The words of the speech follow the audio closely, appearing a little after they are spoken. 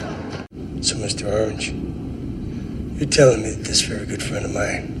So, Mr. Orange, you're telling me that this very good friend of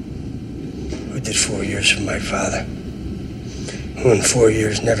mine, who did 4 years for my father, who in 4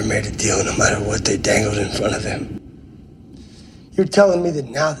 years never made a deal no matter what they dangled in front of him, you're telling me that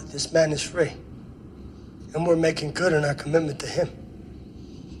now that this man is free, and we're making good on our commitment to him,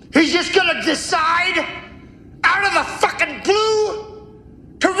 he's just gonna decide, out of the fucking blue,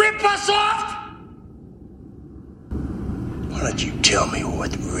 to rip us off? Why don't you tell me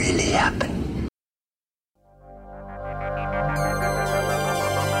what really happened?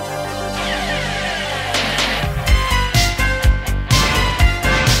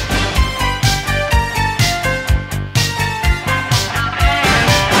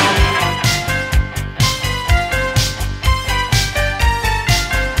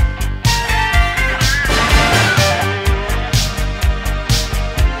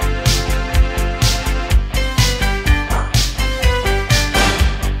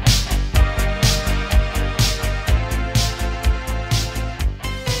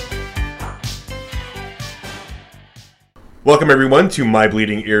 Welcome, everyone, to My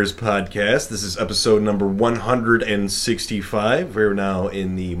Bleeding Ears podcast. This is episode number 165. We're now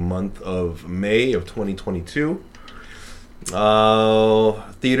in the month of May of 2022.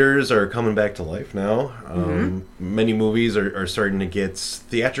 Theaters are coming back to life now. Many movies are starting to get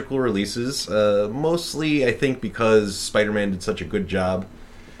theatrical releases, mostly, I think, because Spider-Man did such a good job.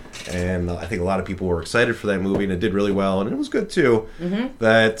 And I think a lot of people were excited for that movie, and it did really well, and it was good, too.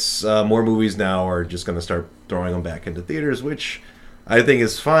 That more movies now are just going to start throwing them back into theaters, which I think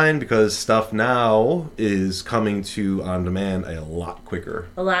is fine, because stuff now is coming to on-demand a lot quicker.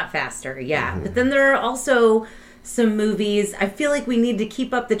 A lot faster, yeah. But then there are also some movies. I feel like we need to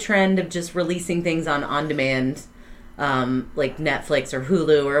keep up the trend of just releasing things on-demand, like Netflix or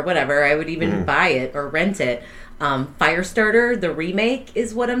Hulu or whatever. I would even buy it or rent it. Firestarter, the remake,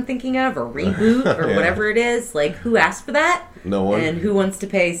 is what I'm thinking of, or reboot, or whatever it is. Like, who asked for that? No one. And who wants to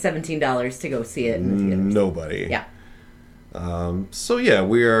pay $17 to go see it in the theaters? Nobody. Yeah. So, yeah,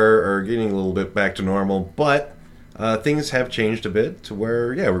 we are getting a little bit back to normal, but things have changed a bit to where,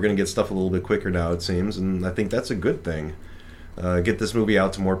 we're going to get stuff a little bit quicker now, it seems, and I think that's a good thing. Get this movie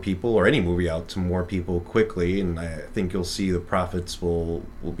out to more people, or any movie out to more people quickly, and I think you'll see the profits will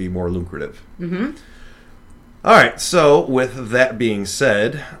be more lucrative. All right, so with that being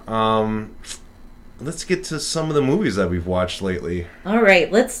said, let's get to some of the movies that we've watched lately. All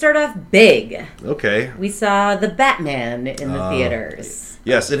right, let's start off big. Okay. We saw The Batman in the theaters.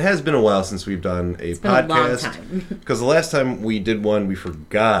 Yes, it has been a while since we've done a podcast. Been a long time. Because the last time we did one, we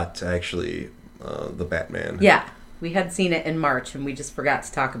forgot, actually, The Batman. Yeah, we had seen it in March, and we just forgot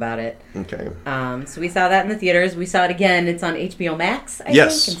to talk about it. Okay. So we saw that in the theaters. We saw it again. It's on HBO Max, I think,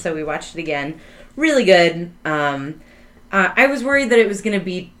 and so we watched it again. Really good. I was worried that it was going to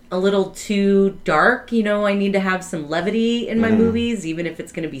be a little too dark. You know, I need to have some levity in my movies, even if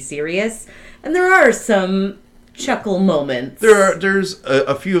it's going to be serious. And there are some chuckle moments. There's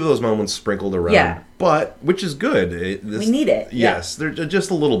a few of those moments sprinkled around, but which is good. We need it. Yes, they're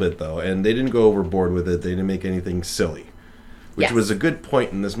just a little bit, though, and they didn't go overboard with it. They didn't make anything silly, which was a good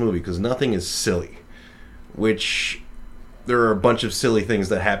point in this movie, because nothing is silly, which... There are a bunch of silly things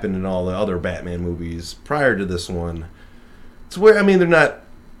that happened in all the other Batman movies prior to this one. It's where, I mean, they're not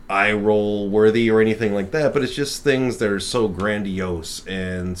eye-roll worthy or anything like that, but it's just things that are so grandiose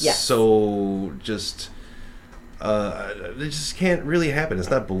and so just... it just can't really happen.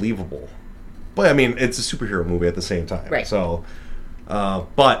 It's not believable. But, I mean, it's a superhero movie at the same time. Right. So...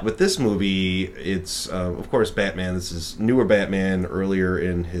 but with this movie, it's, of course, Batman. This is newer Batman, earlier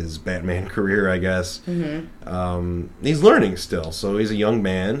in his Batman career, I guess. He's learning still, so he's a young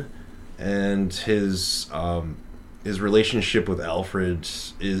man, and his relationship with Alfred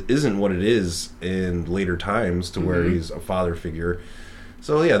isn't what it is in later times, to where he's a father figure.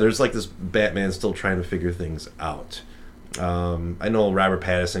 So, yeah, there's like this Batman still trying to figure things out. I know Robert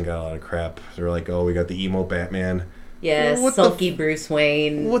Pattinson got a lot of crap. They're like, oh, we got the emo Batman. Yeah, sulky Bruce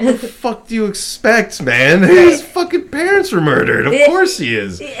Wayne. What the fuck do you expect, man? His fucking parents were murdered. Of course he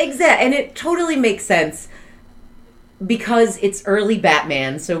is. Exactly, and it totally makes sense because it's early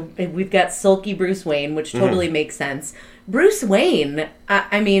Batman, so we've got sulky Bruce Wayne, which totally makes sense. Bruce Wayne,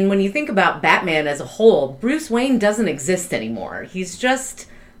 I mean, when you think about Batman as a whole, Bruce Wayne doesn't exist anymore. He's just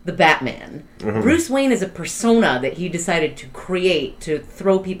the Batman. Bruce Wayne is a persona that he decided to create to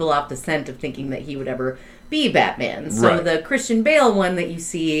throw people off the scent of thinking that he would ever... be Batman. So the Christian Bale one that you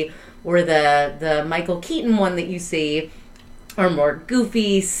see, or the Michael Keaton one that you see, are more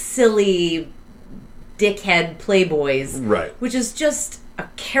goofy, silly, dickhead playboys. Right. Which is just a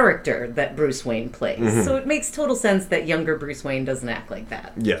character that Bruce Wayne plays. So it makes total sense that younger Bruce Wayne doesn't act like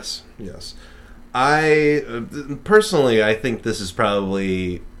that. Yes. I personally, I think this is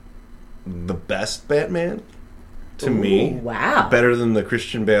probably the best Batman to me. Wow. Better than the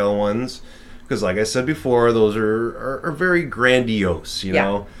Christian Bale ones. Because like I said before, those are very grandiose, you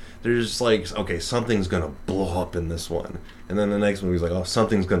know? They're just like, okay, something's going to blow up in this one. And then the next movie's like, oh,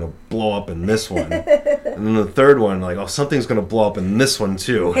 something's going to blow up in this one. And then the third one, like, oh, something's going to blow up in this one,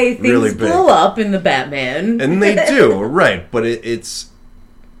 too. Hey, things really big. blow up in the Batman. And they do, right. But it's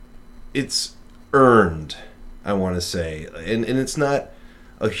earned, I want to say. And it's not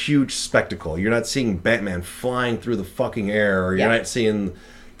a huge spectacle. You're not seeing Batman flying through the fucking air, or you're not seeing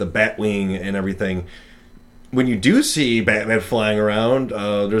the Batwing and everything. When you do see Batman flying around,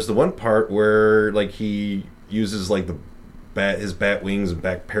 there's the one part where like he uses like his bat wings and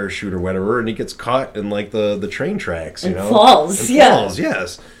back parachute or whatever, and he gets caught in like the train tracks, you know, falls. Falls,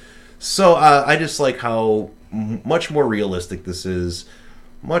 yes. So I just like how much more realistic this is,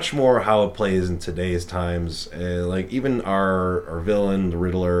 much more how it plays in today's times. Like even our villain, the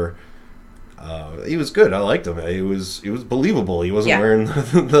Riddler. He was good. I liked him. He was believable. He wasn't wearing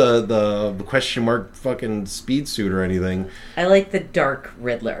the question mark fucking speed suit or anything. I like the dark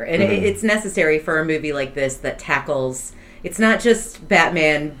Riddler, and it's necessary for a movie like this that tackles. It's not just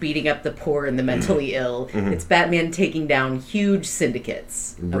Batman beating up the poor and the mentally ill. It's Batman taking down huge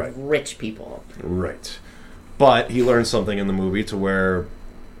syndicates of rich people. Right, but he learned something in the movie to where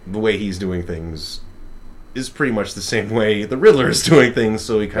the way he's doing things is pretty much the same way the Riddler is doing things,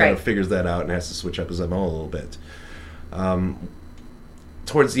 so he kind of figures that out and has to switch up his MO a little bit.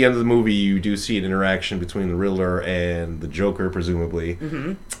 Towards the end of the movie, you do see an interaction between the Riddler and the Joker, presumably.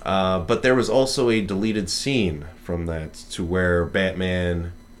 But there was also a deleted scene from that to where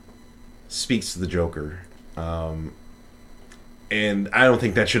Batman speaks to the Joker. And I don't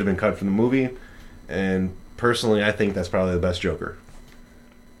think that should have been cut from the movie. And personally, I think that's probably the best Joker.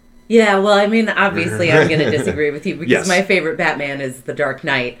 Yeah, well, I mean, obviously I'm going to disagree with you because my favorite Batman is The Dark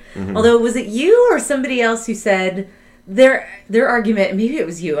Knight. Although, was it you or somebody else who said their argument, maybe it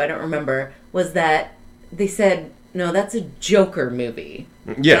was you, I don't remember, was that they said, no, that's a Joker movie.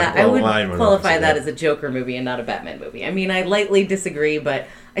 Yeah, I would qualify that as a Joker movie and not a Batman movie. I mean, I lightly disagree, but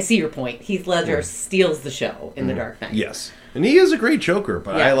I see your point. Heath Ledger steals the show in The Dark Knight. Yes, and he is a great Joker,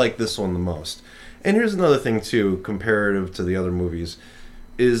 but I like this one the most. And here's another thing, too, comparative to the other movies,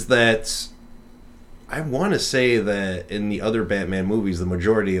 is that I want to say that in the other Batman movies, the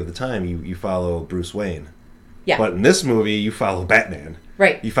majority of the time you follow Bruce Wayne. Yeah. But in this movie, you follow Batman.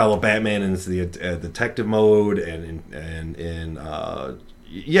 Right. You follow Batman into the detective mode and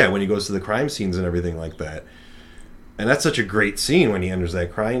when he goes to the crime scenes and everything like that. And that's such a great scene when he enters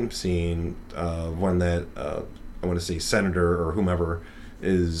that crime scene, when that, I want to say senator or whomever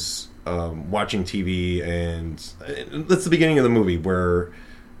is watching TV, and that's the beginning of the movie where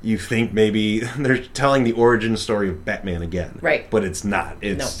you think maybe they're telling the origin story of Batman again. Right. But it's not.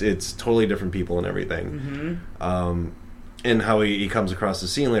 It's totally different people and everything. And how he comes across the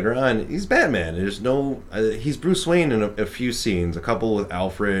scene later on, he's Batman. There's no... he's Bruce Wayne in a few scenes, a couple with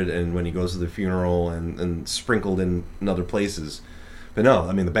Alfred and when he goes to the funeral and sprinkled in other places. But no,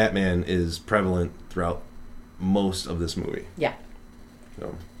 I mean, the Batman is prevalent throughout most of this movie. Yeah.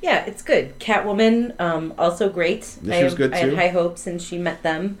 So. Yeah, it's good. Catwoman, also great. Yeah, she was good, too. I had high hopes, and she met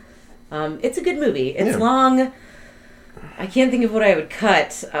them. It's a good movie. It's long. I can't think of what I would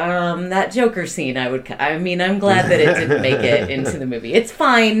cut. That Joker scene I would cut. I mean, I'm glad that it didn't make it into the movie. It's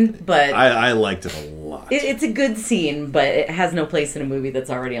fine, but... I liked it a lot. It's a good scene, but it has no place in a movie that's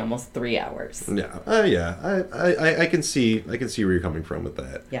already almost 3 hours. Yeah. I can see where you're coming from with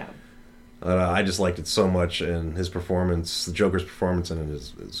that. Yeah. I just liked it so much, and his performance, the Joker's performance in it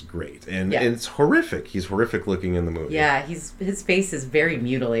is great. And it's horrific. He's horrific looking in the movie. Yeah, his face is very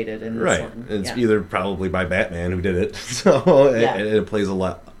mutilated in this one. It's either probably by Batman who did it, so it plays a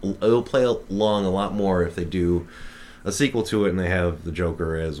lot. It'll play along a lot more if they do a sequel to it and they have the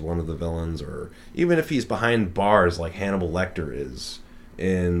Joker as one of the villains, or even if he's behind bars like Hannibal Lecter is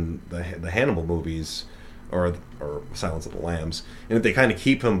in the Hannibal movies. Or Silence of the Lambs, and if they kind of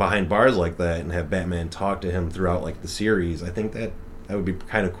keep him behind bars like that and have Batman talk to him throughout like the series, I think that would be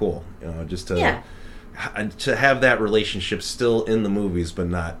kind of cool, just to have that relationship still in the movies but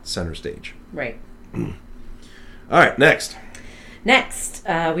not center stage. Right. All right, next,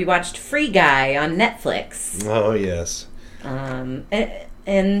 we watched Free Guy on Netflix. Oh yes. And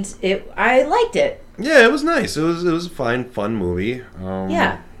I liked it. Yeah, it was nice. It was a fun movie.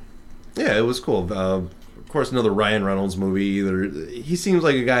 Yeah, it was cool. Of course, another Ryan Reynolds movie. He seems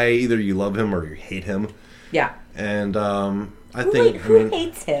like a guy, either you love him or you hate him. Yeah. And Who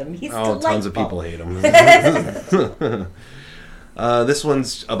hates him? He's delightful. Tons of people hate him. This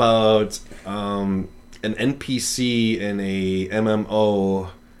one's about an NPC in a MMO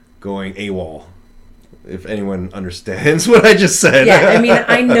going AWOL. If anyone understands what I just said. Yeah, I mean,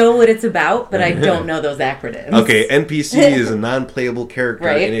 I know what it's about, but I don't know those acronyms. Okay, NPC is a non-playable character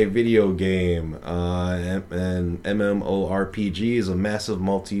right. in a video game. And MMORPG is a massive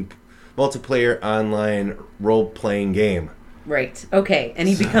multiplayer online role-playing game. Right. Okay, and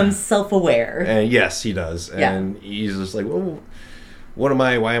he becomes self-aware. And yes, he does. And he's just like, well,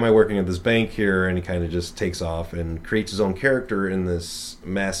 why am I working at this bank here? And he kind of just takes off and creates his own character in this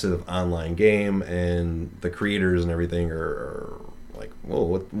massive online game, and the creators and everything are like,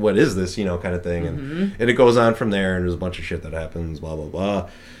 whoa, what is this, kind of thing. And it goes on from there, and there's a bunch of shit that happens, blah, blah,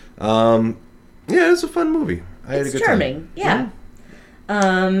 blah. Yeah, it's a fun movie. I had a good charming, time. Yeah.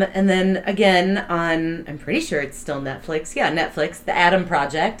 And then again on, I'm pretty sure it's still Netflix. Yeah, Netflix, The Adam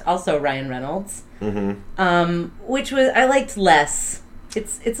Project, also Ryan Reynolds. Which I liked less.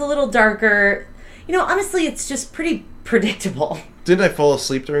 It's a little darker. Honestly, it's just pretty predictable. Didn't I fall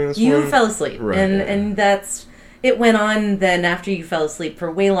asleep during this one? You fell asleep. Right. And it went on then after you fell asleep for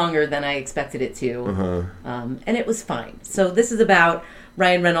way longer than I expected it to. And it was fine. So this is about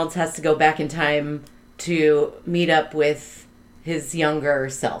Ryan Reynolds has to go back in time to meet up with his younger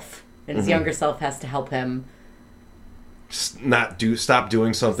self. And his younger self has to help him stop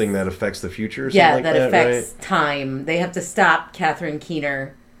doing something that affects the future or something like that, affects right? time. They have to stop Catherine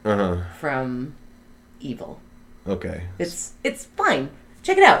Keener from evil. Okay. It's fine.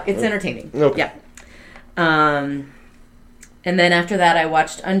 Check it out. It's entertaining. Okay. Yeah. And then after that I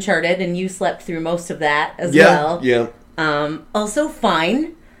watched Uncharted, and you slept through most of that as well. Yeah. Also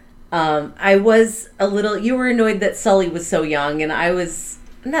fine. I was you were annoyed that Sully was so young, and I was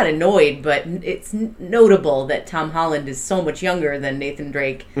not annoyed, but it's notable that Tom Holland is so much younger than Nathan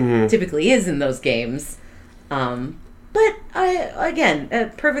Drake typically is in those games. But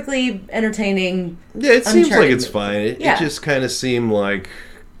perfectly entertaining. Yeah, it seems like it's movie. fine. It just kind of seemed like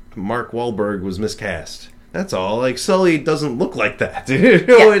Mark Wahlberg was miscast. That's all. Like, Sully doesn't look like that.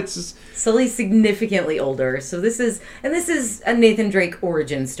 It's just... Sully's significantly older, so this is a Nathan Drake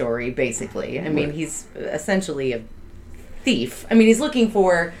origin story, basically. I mean, he's essentially a thief. I mean, he's looking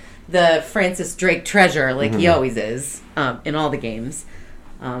for the Francis Drake treasure, like he always is in all the games.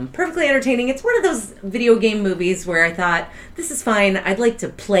 Perfectly entertaining. It's one of those video game movies where I thought, this is fine. I'd like to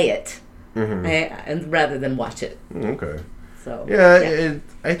play it rather than watch it. Okay. So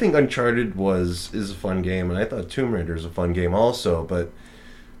I think Uncharted is a fun game, and I thought Tomb Raider is a fun game also. But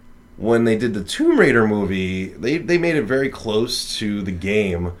when they did the Tomb Raider movie, they made it very close to the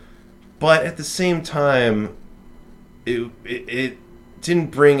game, but at the same time, it didn't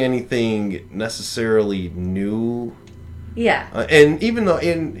bring anything necessarily new. Yeah. And even though,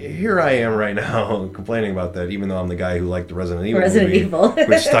 here I am right now complaining about that, even though I'm the guy who liked the Resident Evil movie,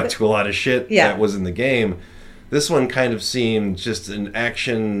 which stuck to a lot of shit that was in the game. This one kind of seemed just an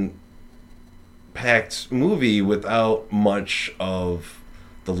action-packed movie without much of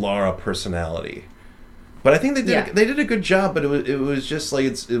the Lara personality. But I think they did a good job. But it was just like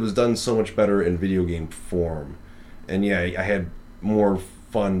it was done so much better in video game form. And I had more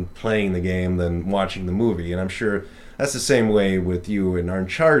fun playing the game than watching the movie. And I'm sure that's the same way with you in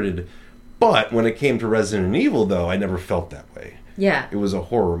Uncharted. But when it came to Resident Evil, though, I never felt that way. Yeah. It was a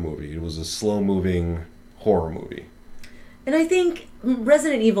horror movie. It was a slow-moving horror movie. And I think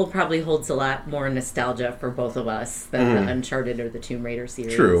Resident Evil probably holds a lot more nostalgia for both of us than the Uncharted or the Tomb Raider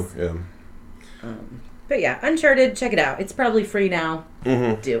series. True, yeah. But yeah, Uncharted, check it out. It's probably free now.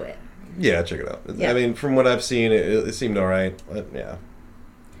 Do it. Yeah, check it out. Yeah. I mean, from what I've seen, it seemed alright, but yeah.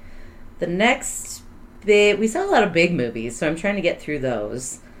 The next we saw a lot of big movies, so I'm trying to get through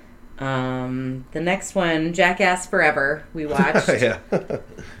those. The next one, Jackass Forever, we watched. Yeah.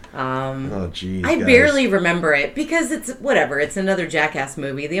 Oh, geez. I barely remember it because it's whatever. It's another Jackass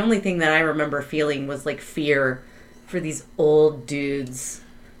movie. The only thing that I remember feeling was like fear for these old dudes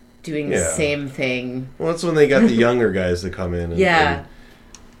doing the same thing. Well, that's when they got the younger guys to come in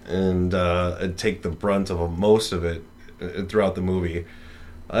and take the brunt of most of it throughout the movie.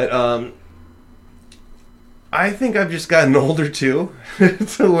 I think I've just gotten older too,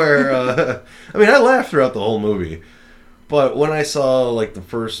 to where I mean, I laughed throughout the whole movie. But when I saw, like, the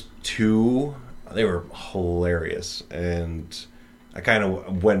first two, they were hilarious. And I kind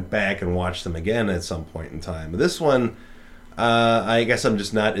of went back and watched them again at some point in time. This one, I guess I'm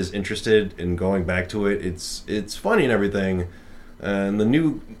just not as interested in going back to it. It's funny and everything. And the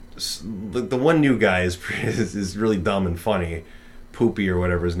one new guy is really dumb and funny. Poopy or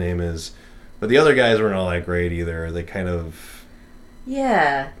whatever his name is. But the other guys weren't all that great either. They kind of...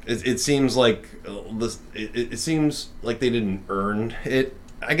 Yeah. It seems like this. It seems like they didn't earn it.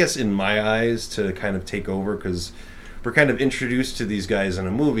 I guess in my eyes to kind of take over because we're kind of introduced to these guys in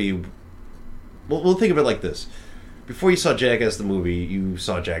a movie. We'll think of it like this: before you saw Jackass the movie, you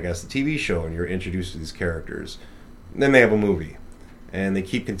saw Jackass the TV show, and you're introduced to these characters. And then they have a movie, and they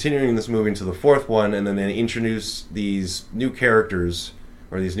keep continuing this movie into the fourth one, and then they introduce these new characters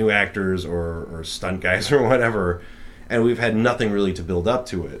or these new actors or stunt guys or whatever. And we've had nothing really to build up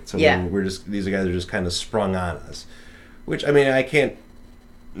to it. So these guys are just kind of sprung on us. Which, I mean, I can't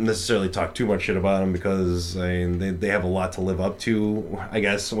necessarily talk too much shit about them because, I mean, they have a lot to live up to, I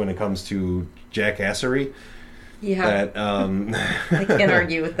guess, when it comes to jackassery. Yeah. That, I can't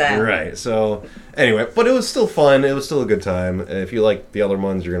argue with that. Right. So, anyway, but it was still fun. It was still a good time. If you like the other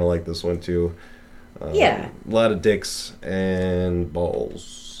ones, you're going to like this one, too. Yeah. A lot of dicks and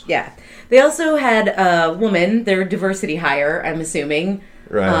balls. Yeah. They also had a woman, their diversity hire, I'm assuming.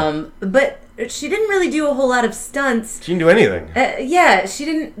 Right. But she didn't really do a whole lot of stunts. She didn't do anything. Yeah, she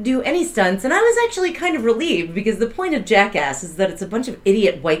didn't do any stunts. And I was actually kind of relieved because the point of Jackass is that it's a bunch of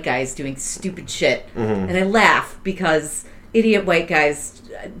idiot white guys doing stupid shit. Mm-hmm. And I laugh because idiot white guys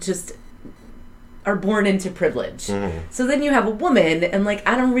just are born into privilege. Mm-hmm. So then you have a woman, and, like,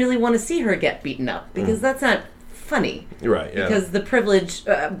 I don't really want to see her get beaten up because that's not funny. Right, yeah. Because the privilege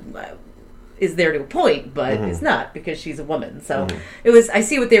is there to a point, but it's not because she's a woman. So it was. I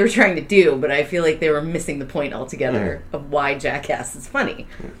see what they were trying to do, but I feel like they were missing the point altogether of why Jackass is funny.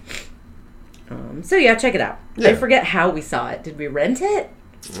 So yeah, check it out. Yeah. I forget how we saw it. Did we rent it?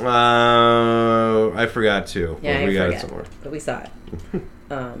 I forgot to. Yeah, we I got forget, it somewhere. but we saw it.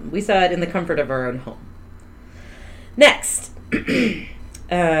 We saw it in the comfort of our own home. Next, Death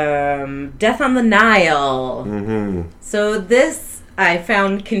on the Nile. Mm-hmm. So this I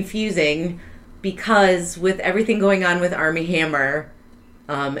found confusing because with everything going on with Armie Hammer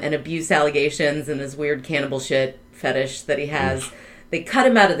and abuse allegations and his weird cannibal shit fetish that he has, they cut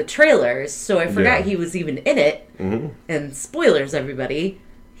him out of the trailers, so I forgot he was even in it. Mm-hmm. And spoilers, everybody,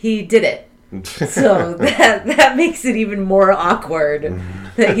 he did it. So that makes it even more awkward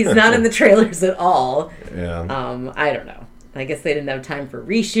that he's not in the trailers at all. Yeah. I don't know. I guess they didn't have time for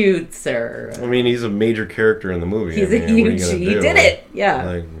reshoots or... I mean, he's a major character in the movie. He's a huge... He did it. Yeah.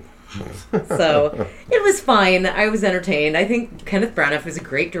 Like... So, it was fine. I was entertained. I think Kenneth Branagh is a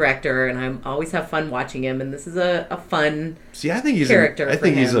great director, and I always have fun watching him, and this is a fun See, I think he's character I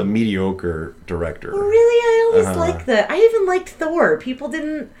think for he's him. a mediocre director. Oh, really? I always liked that. I even liked Thor. People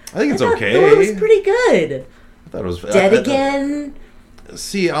didn't... I think it's thought okay. Thor was pretty good. I thought it was... Dead Again.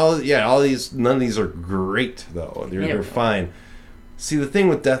 See, all these... None of these are great, though. They're fine. See, the thing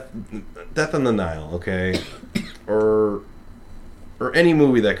with Death on the Nile, okay, or any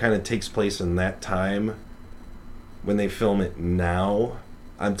movie that kind of takes place in that time, when they film it now,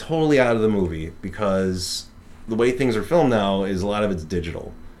 I'm totally out of the movie because the way things are filmed now is a lot of it's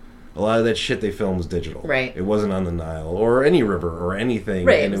digital. A lot of that shit they filmed was digital. Right. It wasn't on the Nile or any river or anything.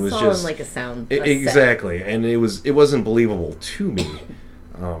 Right. And it was all just in like a sound. exactly, and it wasn't believable to me.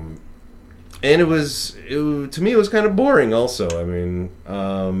 And to me, it was kind of boring also. I mean...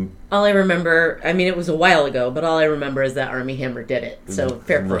 all I remember, I mean, it was a while ago, but all I remember is that Armie Hammer did it. So,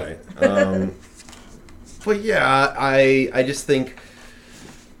 fair play. Right. But yeah, I just think...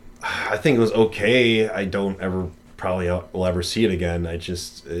 I think it was okay. I don't probably will ever see it again. I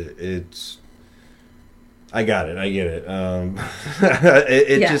just... It's... I got it. I get it.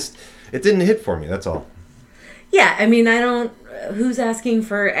 It didn't hit for me, that's all. Yeah, I mean, I don't... Who's asking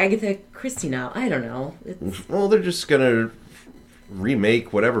for Agatha Christie now? I don't know. Well, they're just gonna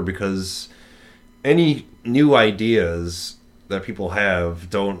remake whatever because any new ideas that people have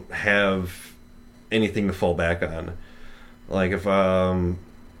don't have anything to fall back on. Like if like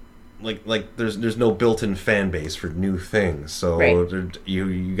there's no built-in fan base for new things, so right.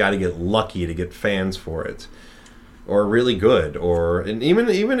 you got to get lucky to get fans for it, or really good, and even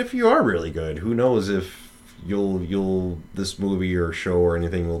if you are really good, who knows if this movie or show or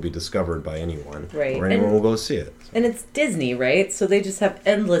anything will be discovered by anyone, right? Or anyone will go see it. And it's Disney, right? So they just have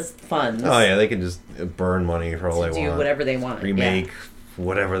endless funds. Oh yeah, they can just burn money for all they want. Do whatever they want. Remake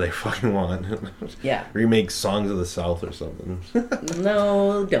whatever they fucking want. Yeah. Remake Songs of the South or something.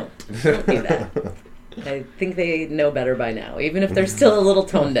 No, don't do that. I think they know better by now, even if they're still a little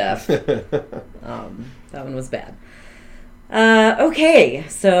tone deaf. That one was bad. Okay,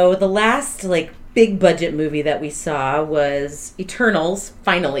 so the last big budget movie that we saw was Eternals.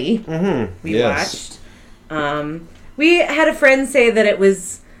 Finally, we watched. We had a friend say that it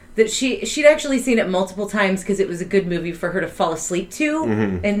was that she'd actually seen it multiple times because it was a good movie for her to fall asleep to,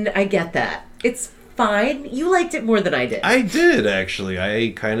 and I get that. It's fine. You liked it more than I did. I did, actually.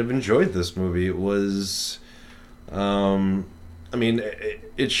 I kind of enjoyed this movie. It was,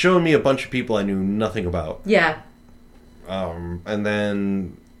 it showed me a bunch of people I knew nothing about. Yeah. And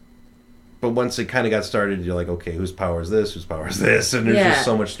then, but once it kind of got started, you're like, okay, whose power is this? Whose power is this? And there's just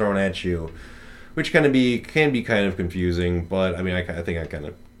so much thrown at you, which can be kind of confusing. But I mean, I think I kind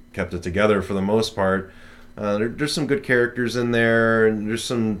of kept it together for the most part. There's some good characters in there, and there's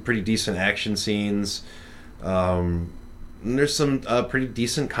some pretty decent action scenes. And there's some pretty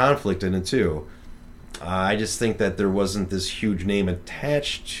decent conflict in it too. I just think that there wasn't this huge name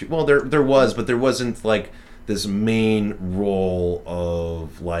attached to. Well, there was, but there wasn't like this main role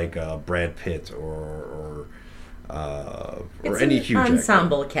of like Brad Pitt or any huge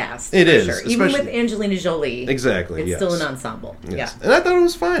ensemble actor. cast. It is, sure. Even with Angelina Jolie. Exactly. It's still an ensemble. Yes. Yeah. And I thought it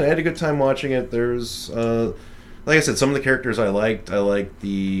was fine. I had a good time watching it. There's like I said, some of the characters I liked. I liked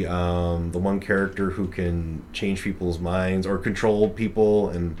the one character who can change people's minds or control people,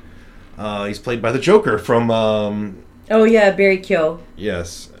 and he's played by the Joker from Oh yeah, Barry Keogh.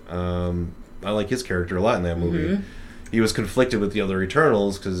 Yes. I like his character a lot in that movie. Mm-hmm. He was conflicted with the other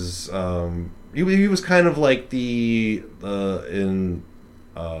Eternals because he was kind of like in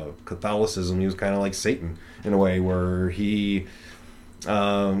Catholicism, he was kind of like Satan in a way, where he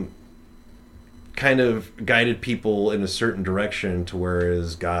kind of guided people in a certain direction, to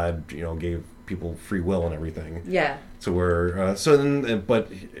whereas God, gave people free will and everything. Yeah. To where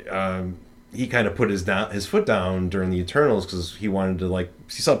he kind of put his foot down during the Eternals because he wanted to,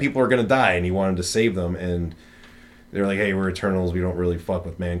 he saw people were going to die and he wanted to save them, and they're like, hey, we're Eternals, we don't really fuck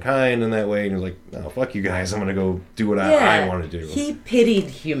with mankind in that way, and he was like, no, fuck you guys, I'm going to go do what I want to do. He pitied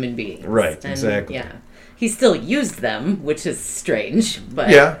human beings. Right, exactly. Yeah. He still used them, which is strange, but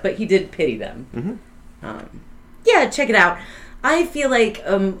he did pity them. Mm-hmm. Check it out. I feel like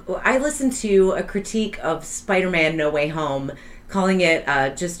I listened to a critique of Spider-Man No Way Home, calling it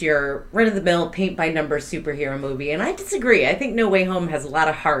just your run-of-the-mill, paint-by-number superhero movie. And I disagree. I think No Way Home has a lot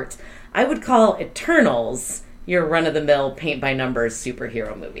of heart. I would call Eternals your run-of-the-mill, paint-by-number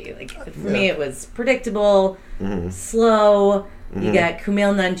superhero movie. For me, it was predictable, slow. Mm-hmm. You got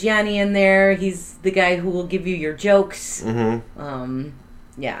Kumail Nanjiani in there. He's the guy who will give you your jokes. Mm-hmm.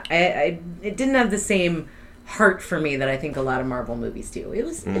 It didn't have the same heart for me that I think a lot of Marvel movies do. It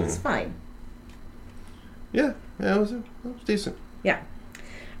was fine. Yeah, it was decent. Yeah.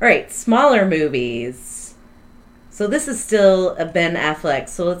 All right, smaller movies. So this is still a Ben Affleck.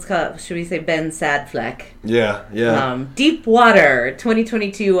 So let's call it, should we say Ben Sadfleck? Yeah. Deep Water,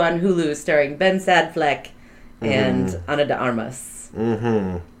 2022 on Hulu, starring Ben Sadfleck and Ana de Armas.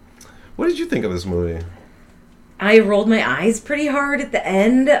 Mm-hmm. What did you think of this movie? I rolled my eyes pretty hard at the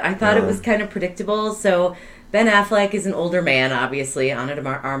end. I thought it was kind of predictable. So Ben Affleck is an older man, obviously. Ana de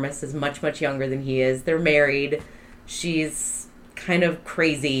Armas is much, much younger than he is. They're married. She's kind of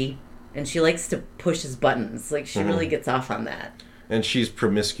crazy, and she likes to push his buttons. She really gets off on that. And she's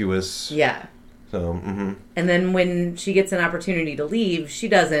promiscuous. Yeah. So, And then when she gets an opportunity to leave, she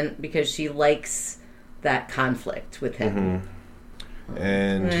doesn't, because she likes that conflict with him.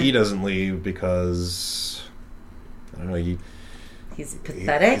 And he doesn't leave because, I don't know, he's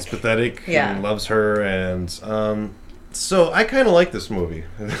pathetic. He's pathetic. Yeah. He loves her, and so I kind of like this movie.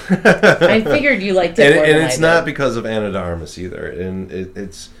 I figured you liked it more than and it's I not did. because of Ana de Armas either. And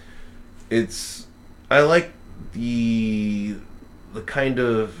it's I like the kind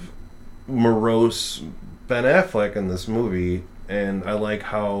of morose Ben Affleck in this movie, and I like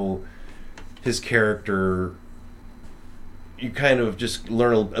how his character, you kind of just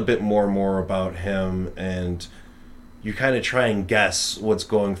learn a bit more about him, and you kind of try and guess what's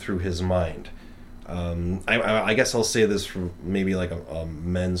going through his mind. I guess I'll say this from maybe like a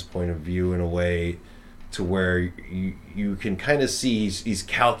men's point of view in a way, to where you can kind of see he's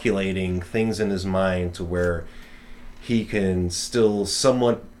calculating things in his mind to where he can still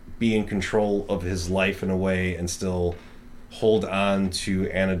somewhat be in control of his life in a way and still hold on to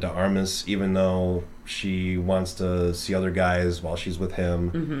Ana de Armas, even though she wants to see other guys while she's with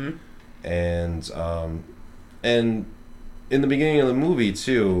him. And in the beginning of the movie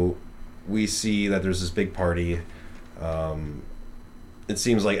too, we see that there's this big party. It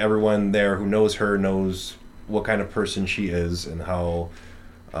seems like everyone there who knows her knows what kind of person she is, and how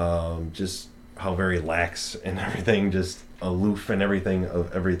just how very lax and everything, just aloof and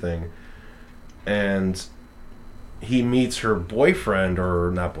everything. And he meets her boyfriend,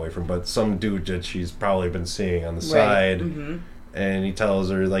 or not boyfriend, but some dude that she's probably been seeing on the side, and he tells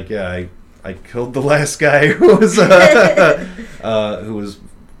her, like, yeah, I killed the last guy who was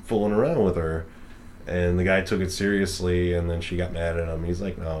fooling around with her. And the guy took it seriously, and then she got mad at him. He's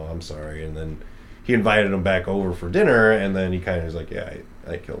like, no, I'm sorry. And then he invited him back over for dinner, and then he kind of was like, yeah,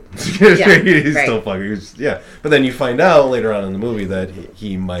 I killed him. Yeah, He's right. still fucking, yeah. But then you find out later on in the movie that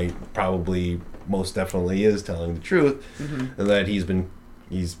he might probably, most definitely is telling the truth, and that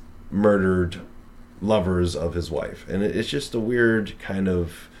he's murdered lovers of his wife. And it's just a weird kind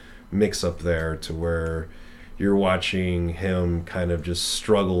of mix up there to where you're watching him kind of just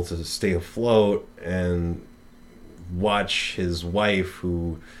struggle to stay afloat and watch his wife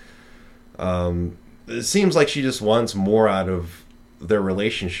who it seems like she just wants more out of their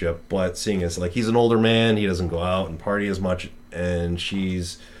relationship, but seeing as like he's an older man, he doesn't go out and party as much, and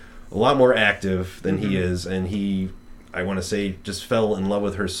she's a lot more active than he is, and he, I want to say, just fell in love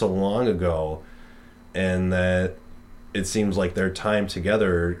with her so long ago, and that it seems like their time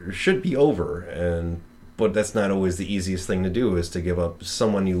together should be over, but that's not always the easiest thing to do, is to give up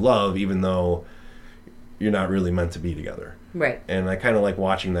someone you love even though you're not really meant to be together. Right. And I kind of like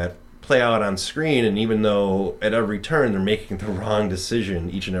watching that play out on screen, and even though at every turn they're making the wrong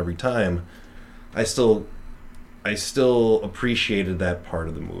decision each and every time, I still appreciated that part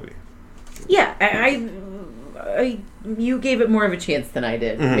of the movie. Yeah, I you gave it more of a chance than I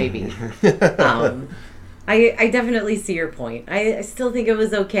did, maybe. I definitely see your point. I still think it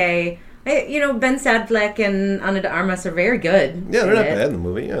was okay. Ben Stadfleck and Ana de Armas are very good. Yeah, they're not bad in the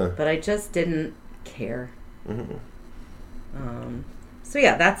movie, yeah. But I just didn't care. So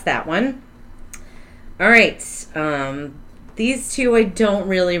yeah, that's that one. All right. These two I don't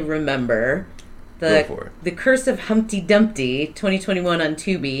really remember. Go for it. The Curse of Humpty Dumpty, 2021 on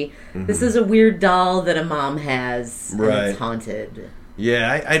Tubi. This is a weird doll that a mom has, and it's haunted.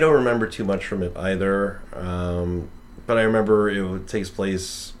 Yeah, I don't remember too much from it either. But I remember it takes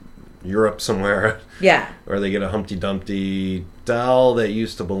place Europe somewhere. Yeah. Where they get a Humpty Dumpty doll that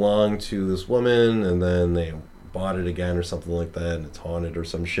used to belong to this woman, and then they bought it again or something like that, and it's haunted or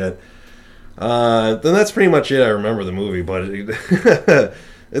some shit. Then that's pretty much it. I remember the movie, but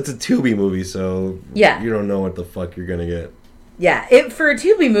it's a Tubi movie, so you don't know what the fuck you're gonna get. Yeah, for a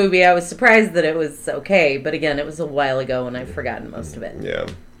Tubi movie, I was surprised that it was okay, but again, it was a while ago, and I've forgotten most of it. Yeah.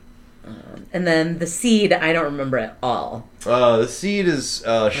 And then The Seed, I don't remember at all. The Seed is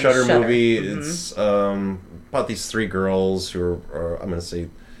a Shudder movie. It's about these three girls who are I'm going to say,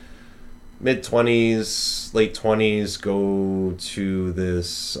 mid-20s, late 20s, go to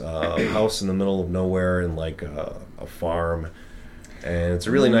this house in the middle of nowhere in, like, a farm. And it's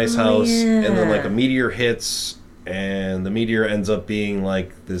a really nice house. And then, like, a meteor hits, and the meteor ends up being,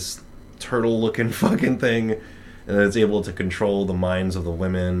 like, this turtle-looking fucking thing. And it's able to control the minds of the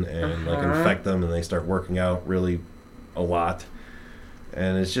women and like infect them, and they start working out really a lot.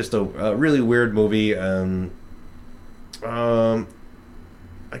 And it's just a really weird movie. And I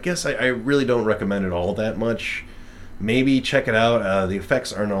guess I really don't recommend it all that much. Maybe check it out. The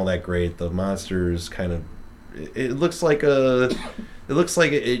effects aren't all that great. The monsters kind of it looks like it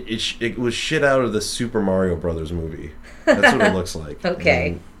was shit out of the Super Mario Brothers movie. That's what it looks like.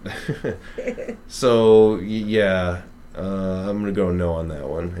 Okay. So yeah, I'm gonna go no on that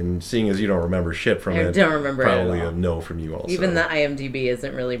one. And seeing as you don't remember shit from it, I don't remember probably it at all. a no from you also. Even the IMDb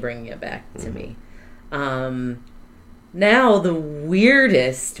isn't really bringing it back to me. Now the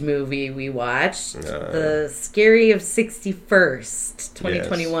weirdest movie we watched, The Scary of 61st,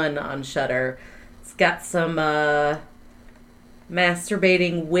 2021 on Shudder. It's got some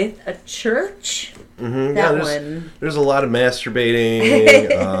masturbating with a church. There's a lot of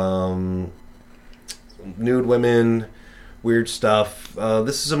masturbating, nude women, weird stuff.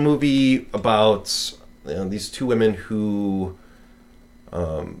 This is a movie about these two women who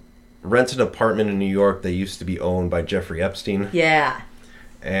rent an apartment in New York that used to be owned by Jeffrey Epstein. Yeah.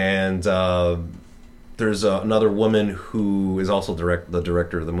 And there's another woman who is also the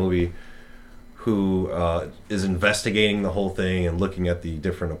director of the movie, who is investigating the whole thing and looking at the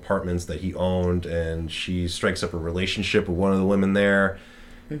different apartments that he owned, and she strikes up a relationship with one of the women there.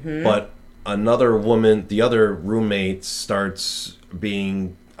 But another woman, the other roommate, starts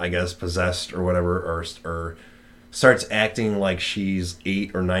being, I guess, possessed or whatever, or starts acting like she's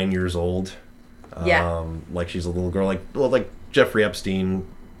 8 or 9 years old. Like she's a little girl, like Jeffrey Epstein.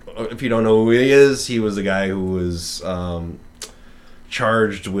 If you don't know who he is, he was the guy who was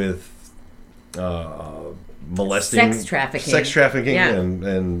charged with molesting, sex trafficking,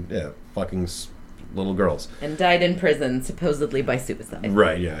 and fucking little girls, and died in prison supposedly by suicide.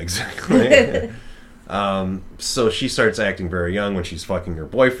 Right? Yeah, exactly. So she starts acting very young when she's fucking her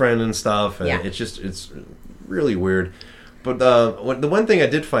boyfriend and stuff, and it's really weird. But the one thing I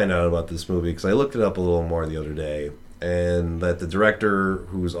did find out about this movie, because I looked it up a little more the other day, and that the director,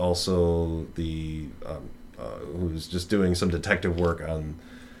 who's also who's just doing some detective work on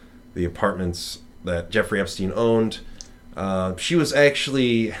the apartments that Jeffrey Epstein owned. She was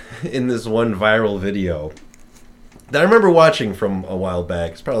actually in this one viral video that I remember watching from a while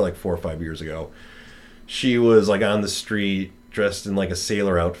back. It's probably like 4 or 5 years ago. She was like on the street dressed in like a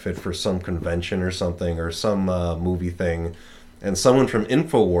sailor outfit for some convention or something, or some movie thing. And someone from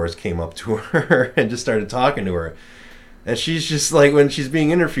InfoWars came up to her and just started talking to her. And she's just like, when she's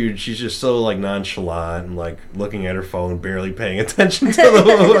being interviewed, she's just so like nonchalant and like looking at her phone, barely paying attention to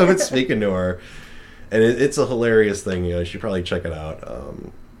the woman speaking to her. And it's a hilarious thing. You should probably check it out.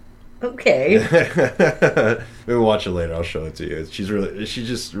 Okay. Maybe we'll watch it later. I'll show it to you. She's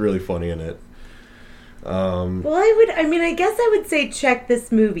just really funny in it. Well, I guess I would say check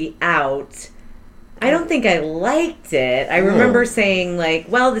this movie out. I don't think I liked it. I remember saying, like,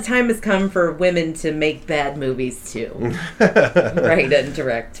 well, the time has come for women to make bad movies, too. Write and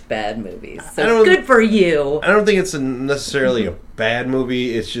direct bad movies. So good for you. I don't think it's necessarily a bad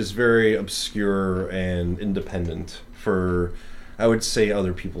movie. It's just very obscure and independent for, I would say,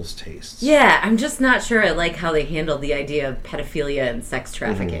 other people's tastes. Yeah, I'm just not sure I like how they handled the idea of pedophilia and sex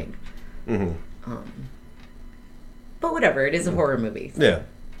trafficking. Mm-hmm. But whatever, it is a horror movie. So. Yeah.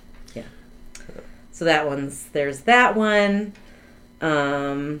 So there's that one.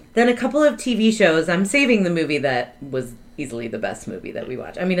 Then a couple of TV shows. I'm saving the movie that was easily the best movie that we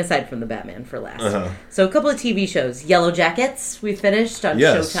watched. I mean, aside from the Batman for last. So a couple of TV shows. Yellow Jackets, we finished on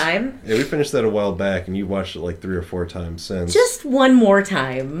Showtime. Yeah, we finished that a while back, and you watched it like 3 or 4 times since. Just one more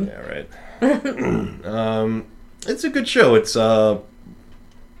time. Yeah, right. It's a good show. It's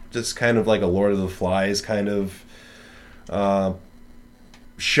just kind of like a Lord of the Flies kind of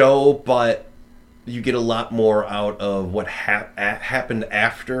show, but you get a lot more out of what happened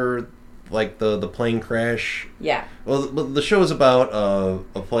after, like the plane crash. Yeah. Well, the show is about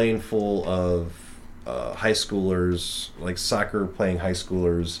a plane full of high schoolers, like soccer playing high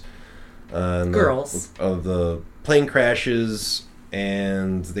schoolers. Girls. Of the plane crashes,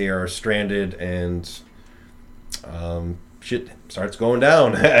 and they are stranded, and shit starts going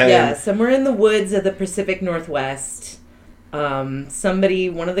down. Yeah, somewhere in the woods of the Pacific Northwest. One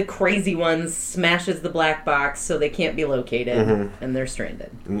of the crazy ones smashes the black box so they can't be located, and they're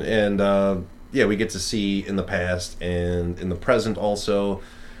stranded. And we get to see in the past and in the present also,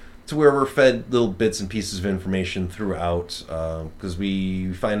 to where we're fed little bits and pieces of information throughout, because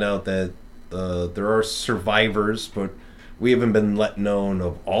we find out that there are survivors, but we haven't been let known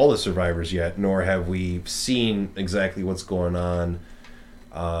of all the survivors yet, nor have we seen exactly what's going on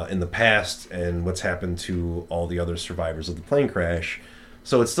in the past and what's happened to all the other survivors of the plane crash.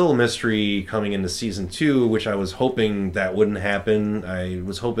 So it's still a mystery coming into season 2, which I was hoping that wouldn't happen. I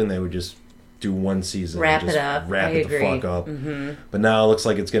was hoping they would just do one season. Wrap and it up. Wrap it the fuck up. But now it looks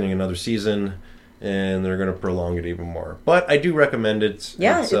like it's getting another season, and they're going to prolong it even more. But I do recommend it.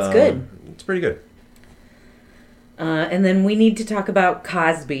 Yeah, it's good. It's pretty good. And then we need to talk about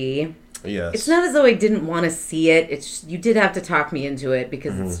Cosby. Yes. It's not as though I didn't want to see it. It's you did have to talk me into it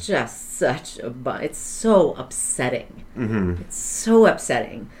because it's just such a it's so upsetting. It's so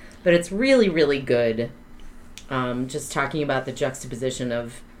upsetting, but it's really, really good. Just talking about the juxtaposition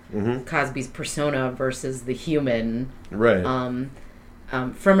of Cosby's persona versus the human, right?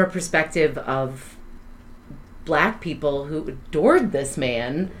 From a perspective of black people who adored this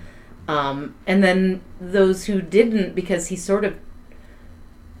man, and then those who didn't, because he sort of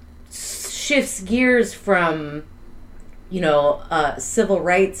shifts gears from, civil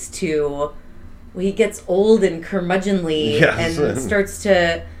rights to, he gets old and curmudgeonly and starts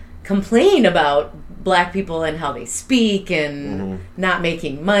to complain about black people and how they speak and not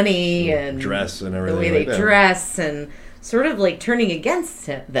making money and dress and everything, the way they dress, and sort of like turning against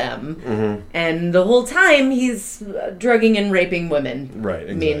them. And the whole time he's drugging and raping women. Right,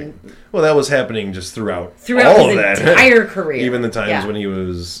 exactly. I mean, well, that was happening just throughout all his of that. Entire career. Even the times when he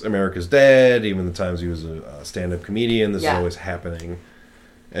was America's Dad, even the times he was a stand-up comedian, this is always happening.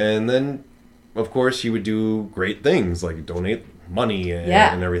 And then, of course, he would do great things, like donate money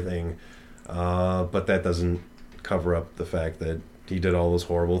and everything. But that doesn't cover up the fact that he did all those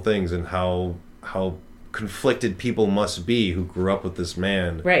horrible things, and how conflicted people must be who grew up with this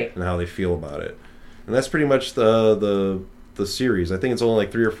man, right? And how they feel about it. And that's pretty much the series. I think it's only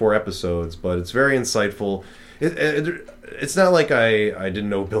like 3 or 4 episodes, but it's very insightful. It's not like I didn't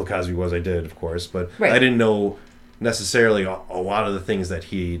know who Bill Cosby was. I did, of course, but I didn't know necessarily a lot of the things that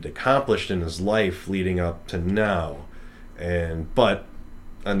he'd accomplished in his life leading up to now. But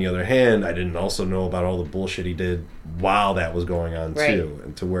on the other hand, I didn't also know about all the bullshit he did while that was going on too,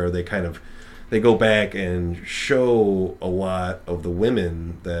 and to where they go back and show a lot of the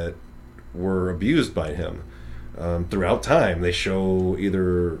women that were abused by him. throughout time. They show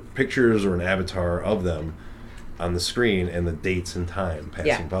either pictures or an avatar of them on the screen and the dates and time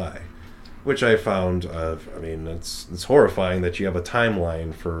passing by. Which I found, it's horrifying that you have a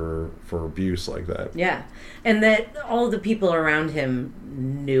timeline for abuse like that. Yeah. And that all the people around him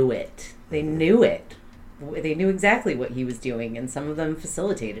knew it. They knew it. They knew exactly what he was doing, and some of them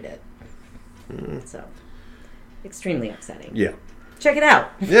facilitated it. So, extremely upsetting. Yeah. Check it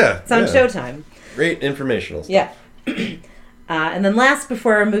out. Yeah. It's on Showtime. Great informational stuff. Yeah. And then last,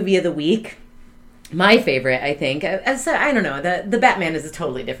 before our movie of the week, my favorite, I think, I don't know, the Batman is a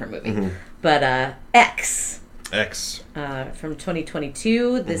totally different movie. But X. From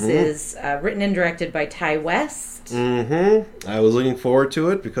 2022. This is written and directed by Ty West. I was looking forward to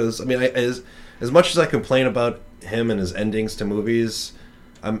it because, as much as I complain about him and his endings to movies,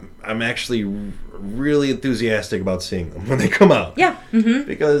 I'm actually really enthusiastic about seeing them when they come out. Yeah.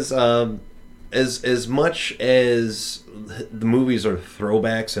 Because as much as the movies are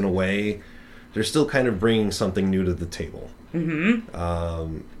throwbacks in a way, they're still kind of bringing something new to the table.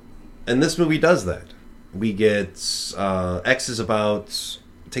 And this movie does that. We get X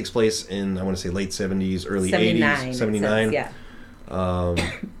takes place in, I want to say, late 70s, early 80s. 79. Yeah.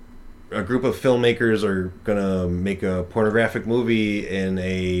 A group of filmmakers are going to make a pornographic movie in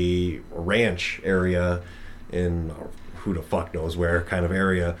a ranch area in who the fuck knows where kind of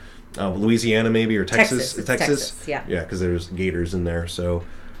area. Louisiana maybe, or Texas. Texas, yeah. Yeah, because there's gators in there. So,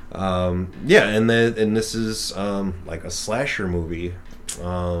 and this is like a slasher movie.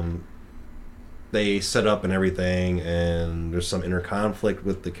 They set up and everything, and there's some inner conflict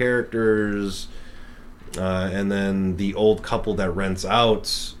with the characters. And then the old couple that rents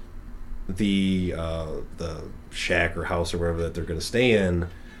out the shack or house or wherever that they're going to stay in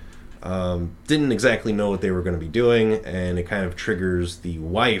didn't exactly know what they were going to be doing, and it kind of triggers the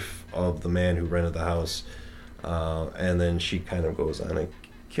wife of the man who rented the house, and then she kind of goes on a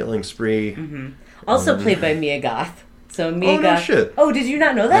killing spree. Also played by Mia Goth. So Mia Goth. No shit. Oh, did you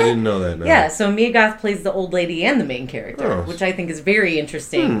not know that? I didn't know that. No. Yeah, so Mia Goth plays the old lady and the main character, which I think is very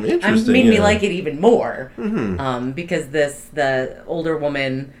interesting. Interesting. Made me like it even more because the older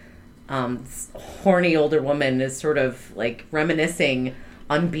woman, horny older woman, is sort of like reminiscing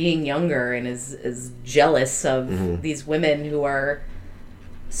on being younger and is jealous of these women who are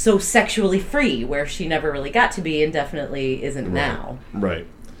so sexually free, where she never really got to be and definitely isn't now. Right.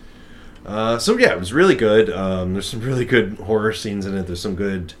 So yeah, it was really good. There's some really good horror scenes in it. There's some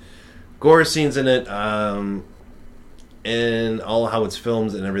good gore scenes in it. And all how it's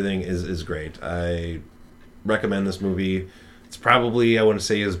filmed and everything is great. I recommend this movie. It's probably, I want to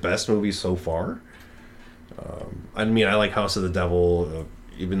say, his best movie so far. I like House of the Devil,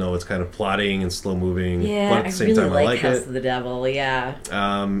 even though it's kind of plotting and slow moving. Yeah, but at the same time, I like House it. of the Devil. Yeah.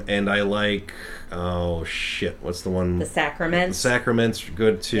 And I like, what's the one? The Sacraments. The Sacraments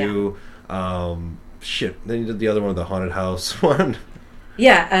good too. Then you did the other one, the haunted house one.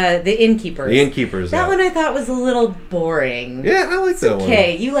 Yeah, the Innkeepers. The Innkeepers. That one I thought was a little boring. Yeah, I like that one.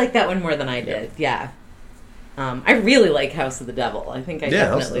 Okay, you like that one more than I did. Yeah. I really like House of the Devil. I think I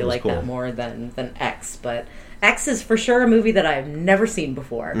definitely like that more than X. But X is for sure a movie that I've never seen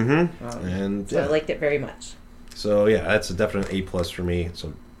before. And I liked it very much. So yeah, that's a definite A+ for me.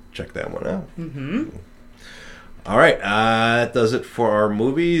 So check that one out. All right, that does it for our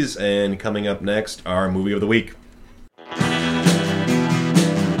movies. And coming up next, our movie of the week.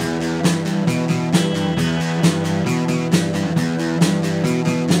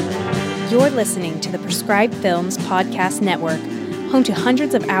 You're listening to the Prescribed Films Podcast Network, home to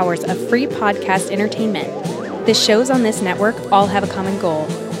hundreds of hours of free podcast entertainment. The shows on this network all have a common goal,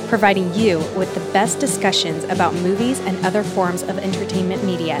 providing you with the best discussions about movies and other forms of entertainment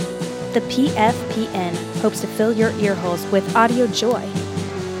media. The PFPN hopes to fill your earholes with audio joy.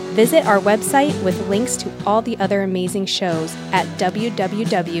 Visit our website with links to all the other amazing shows at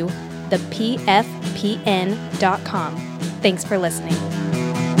www.thepfpn.com. Thanks for listening.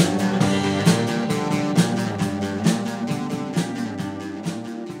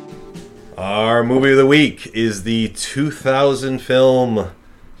 Our movie of the week is the 2000 film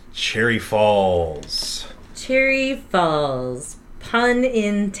Cherry Falls. Cherry Falls. Pun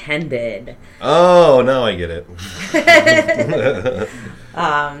intended. Oh, now I get it.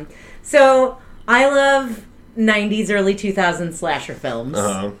 So I love 90s, early 2000s slasher films.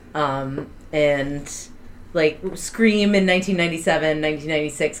 And like Scream in 1997,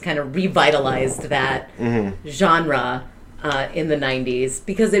 1996 kind of revitalized that genre in the 90s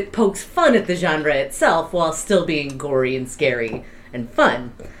because it pokes fun at the genre itself while still being gory and scary and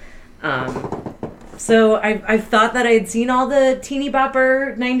fun. So I've thought that I had seen all the teeny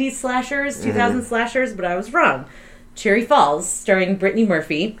bopper 90s slashers, 2000 slashers, but I was wrong. Cherry Falls, starring Brittany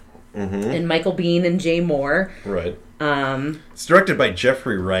Murphy and Michael Biehn and Jay Moore. Right. It's directed by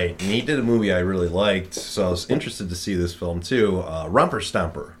Jeffrey Wright, and he did a movie I really liked, so I was interested to see this film too, Romper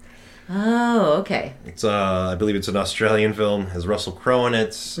Stomper. Oh, okay. It's I believe it's an Australian film. It has Russell Crowe in it.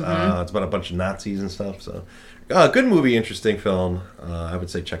 It's about a bunch of Nazis and stuff. So, good movie, interesting film. I would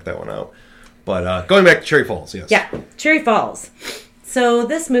say check that one out. But going back to Cherry Falls, yes. Yeah, Cherry Falls. So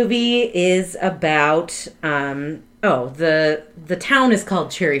this movie is about the town is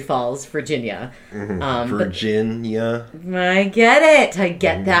called Cherry Falls, Virginia. Virginia. I get it. I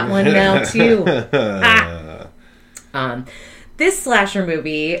get that one now too. This slasher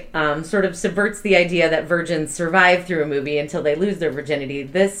movie sort of subverts the idea that virgins survive through a movie until they lose their virginity.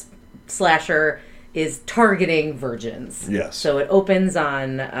 This slasher is targeting virgins. Yes. So it opens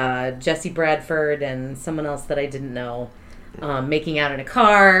on Jesse Bradford and someone else that I didn't know making out in a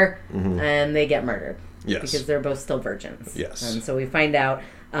car, and they get murdered. Yes. Because they're both still virgins. Yes. And so we find out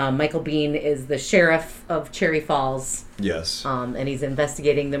Michael Biehn is the sheriff of Cherry Falls. Yes. And he's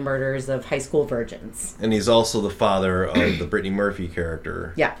investigating the murders of high school virgins. And he's also the father of the Brittany Murphy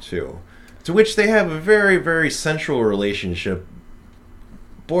character, too. To which they have a very, very sensual relationship.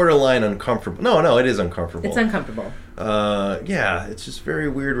 Borderline uncomfortable. No, it is uncomfortable. It's uncomfortable. Yeah, it's just very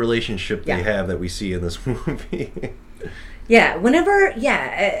weird relationship they have that we see in this movie. Yeah, whenever,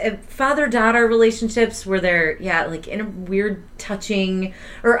 father-daughter relationships where they're, like in a weird touching,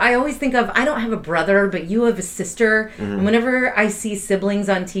 or I always think of, I don't have a brother, but you have a sister, and whenever I see siblings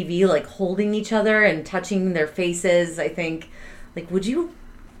on TV, like, holding each other and touching their faces, I think, like, would you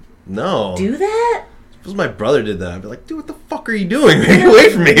do that? Suppose my brother did that. I'd be like, dude, what the fuck are you doing? Get away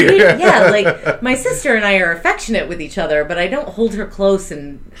from me. Like, my sister and I are affectionate with each other, but I don't hold her close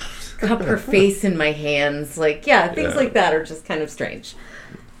and cup her face in my hands. Like, things like that are just kind of strange.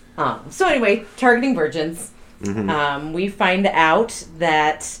 So anyway, targeting virgins. We find out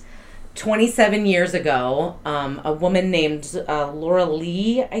that 27 years ago, a woman named Laura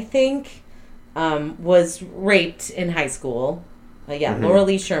Lee, I think, was raped in high school. Laura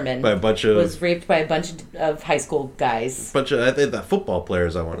Lee Sherman by a bunch of, was raped by a bunch of high school guys. I think the football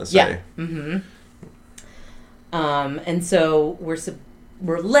players, I want to say. Yeah. And so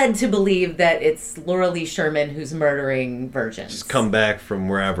we're led to believe that it's Laura Lee Sherman who's murdering virgins. She's come back from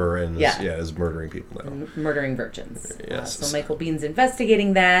wherever and is murdering people now. Murdering virgins. Yes. So Michael Bihn's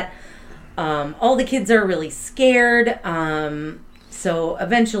investigating that. All the kids are really scared. So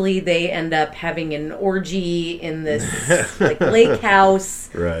eventually they end up having an orgy in this lake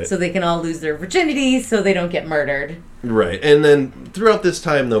house. Right. So they can all lose their virginity so they don't get murdered. Right. And then throughout this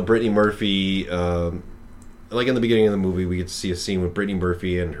time, though, Brittany Murphy... like in the beginning of the movie, we get to see a scene with Brittany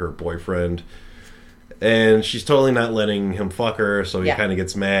Murphy and her boyfriend, and she's totally not letting him fuck her, so he kind of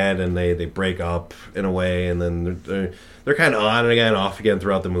gets mad, and they break up in a way, and then they're kind of on and again, off again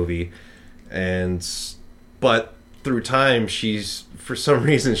throughout the movie, but through time, for some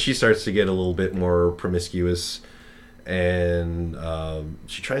reason, she starts to get a little bit more promiscuous, and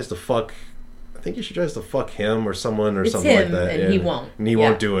she tries to fuck. I think she tries to fuck him or someone or something like that. And he won't. And he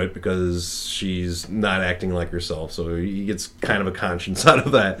won't do it because she's not acting like herself. So he gets kind of a conscience out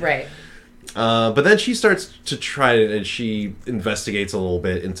of that. Right. But then she starts to try it, and she investigates a little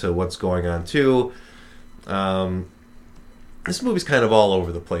bit into what's going on too. This movie's kind of all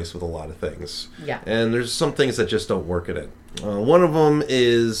over the place with a lot of things. Yeah. And there's some things that just don't work in it. One of them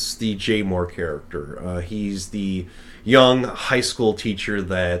is the Jay Moore character. He's the young high school teacher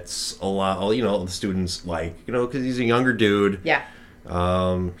that's a lot, the students like, because he's a younger dude. Yeah.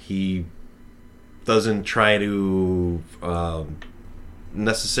 He doesn't try to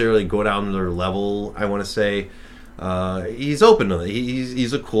necessarily go down to their level, I want to say. He's open to it.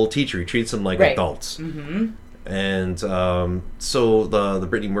 He's a cool teacher. He treats them like adults. And so the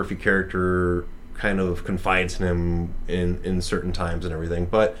Brittany Murphy character kind of confides in him in certain times and everything.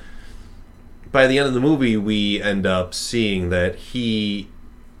 But by the end of the movie, we end up seeing that he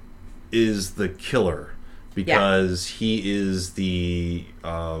is the killer because he is the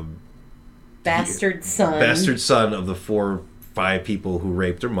bastard son of the 4 or 5 people who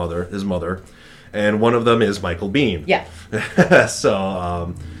raped his mother, and one of them is Michael Biehn. Yeah.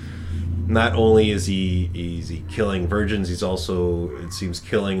 So not only is he killing virgins, he's also, it seems,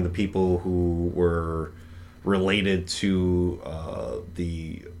 killing the people who were related to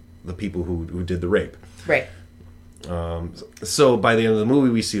the people who did the rape. Right. So by the end of the movie,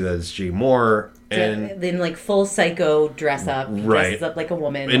 we see that it's Jay Moore, and then full psycho dress up, dresses up like a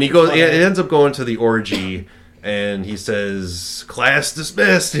woman, and he ends up going to the orgy, and he says, "Class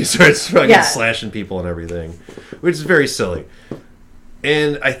dismissed." He starts fucking slashing people and everything, which is very silly.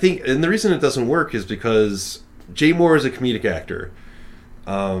 And I think, and the reason it doesn't work is because Jay Moore is a comedic actor,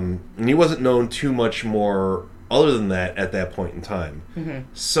 and he wasn't known too much more other than that at that point in time. Mm-hmm.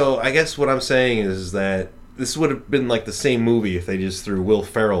 So I guess what I'm saying is that this would have been like the same movie if they just threw Will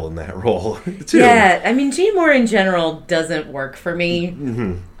Ferrell in that role, too. Yeah, I mean, Jay Moore in general doesn't work for me.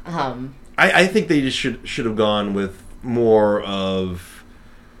 Mm-hmm. I think they just should have gone with more of...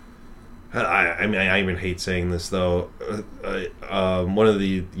 I mean, I even hate saying this, though. One of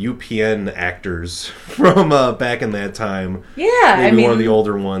the UPN actors from back in that time. Yeah, maybe one of the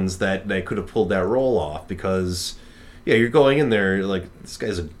older ones that could have pulled that role off, because... Yeah, you're going in there like, this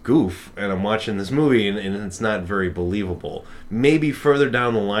guy's a goof, and I'm watching this movie, and it's not very believable. Maybe further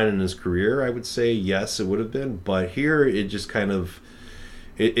down the line in his career, I would say, yes, it would have been. But here, it just kind of...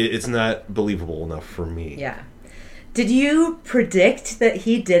 It's not believable enough for me. Yeah. Did you predict that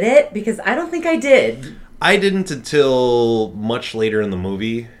he did it? Because I don't think I did. I didn't until much later in the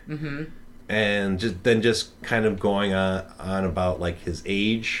movie. Mm-hmm. And just kind of going on about, like, his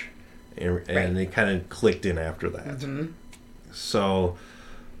age... And it kind of clicked in after that. Mm-hmm. So,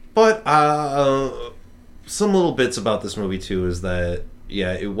 but some little bits about this movie, too, is that,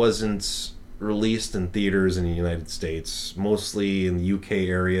 yeah, it wasn't released in theaters in the United States, mostly in the UK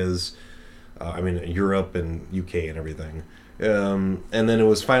areas, Europe and UK and everything. And then it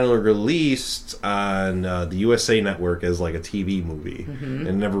was finally released on the USA Network as, like, a TV movie,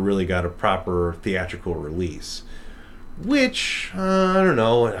 and never really got a proper theatrical release. Which, I don't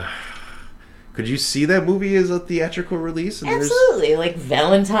know... Could you see that movie as a theatrical release? And absolutely. Like,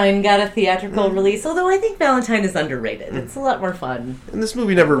 Valentine got a theatrical release, although I think Valentine is underrated. It's a lot more fun. And this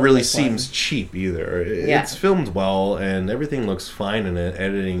movie never really seems cheap, either. It's filmed well, and everything looks fine in it.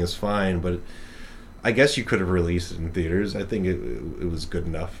 Editing is fine, but I guess you could have released it in theaters. I think it was good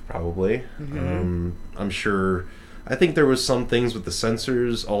enough, probably. Mm-hmm. I'm sure... I think there was some things with the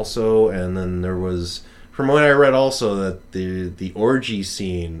censors, also, and then there was... From what I read, also, that the orgy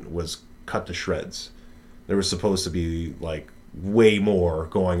scene was... cut to shreds. There was supposed to be like way more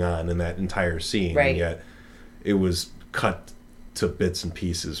going on in that entire scene, and yet it was cut to bits and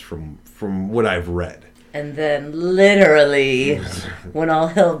pieces from what I've read. And then literally when all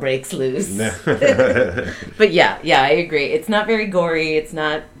hell breaks loose. But yeah, I agree. It's not very gory. It's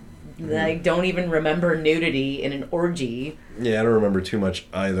not... I don't even remember nudity in an orgy. Yeah, I don't remember too much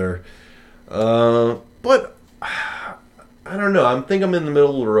either. But I don't know. I think I'm in the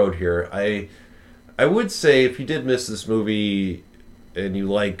middle of the road here. I would say if you did miss this movie and you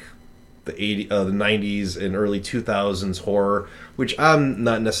like the 90s and early 2000s horror, which I'm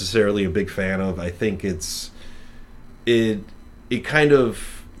not necessarily a big fan of. I think it kind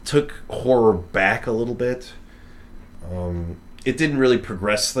of took horror back a little bit. It didn't really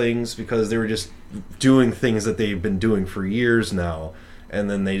progress things because they were just doing things that they've been doing for years now. And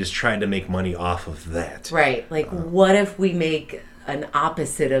then they just tried to make money off of that. Right. Like, what if we make an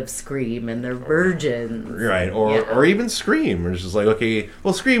opposite of Scream and they're virgins? Right. Or even Scream. It's just like, okay,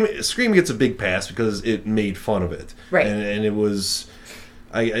 well, Scream gets a big pass because it made fun of it. Right. And it was,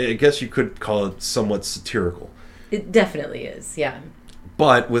 I guess you could call it somewhat satirical. It definitely is, yeah.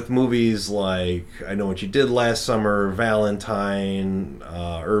 But with movies like I Know What You Did Last Summer, Valentine,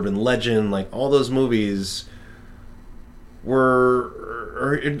 Urban Legend, like all those movies...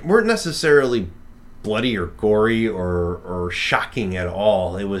 weren't necessarily bloody or gory or shocking at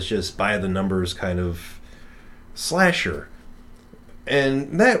all. It was just by the numbers kind of slasher.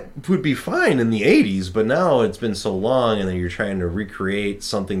 And that would be fine in the 80s, but now it's been so long and then you're trying to recreate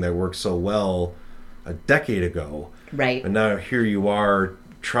something that worked so well a decade ago. Right. And now here you are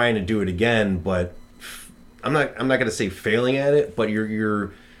trying to do it again, but I'm not going to say failing at it, but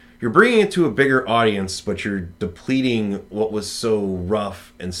you're bringing it to a bigger audience, but you're depleting what was so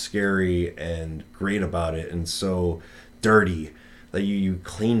rough and scary and great about it and so dirty that you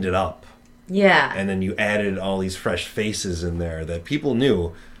cleaned it up. Yeah. And then you added all these fresh faces in there that people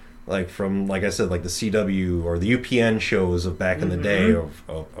knew, like from, like I said, like the CW or the UPN shows of back in the day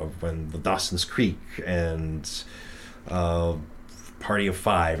of when the Dawson's Creek and Party of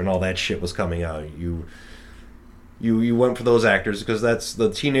Five and all that shit was coming out. You went for those actors because that's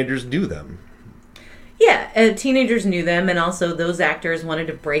the teenagers knew them. Yeah, teenagers knew them, and also those actors wanted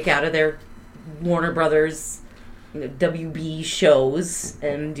to break out of their Warner Brothers WB shows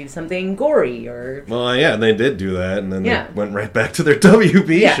and do something gory or... Well, yeah, they did do that, and then they went right back to their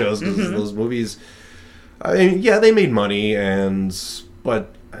WB shows because those movies... I mean, yeah, they made money,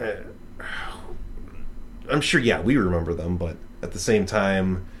 but I'm sure, yeah, we remember them, but at the same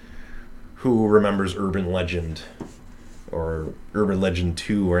time... who remembers Urban Legend or Urban Legend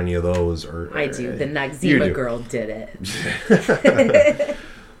 2 or any of those? I do. The Noxzema girl did it.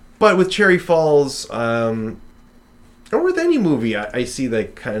 But with Cherry Falls, or with any movie, I see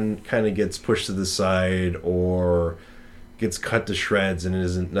that kind of gets pushed to the side or gets cut to shreds and it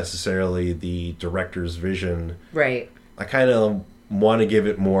isn't necessarily the director's vision. Right. I kind of want to give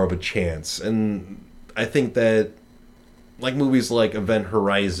it more of a chance. And I think that, like, movies like Event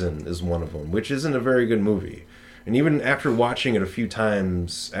Horizon is one of them, which isn't a very good movie. And even after watching it a few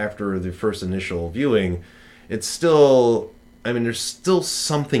times after the first initial viewing, it's still... I mean, there's still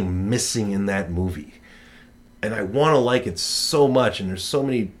something missing in that movie. And I want to like it so much, and there's so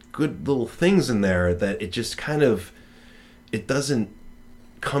many good little things in there that it just kind of... It doesn't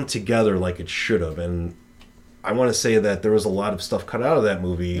come together like it should have. And I want to say that there was a lot of stuff cut out of that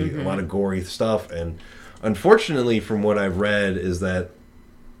movie, a lot of gory stuff. And unfortunately, from what I've read, is that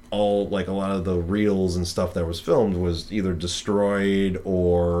a lot of the reels and stuff that was filmed was either destroyed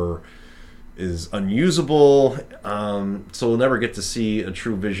or... is unusable, so we'll never get to see a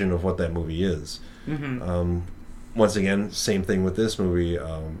true vision of what that movie is. Once again, same thing with this movie.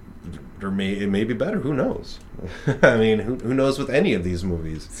 It may be better. Who knows? I mean, who knows with any of these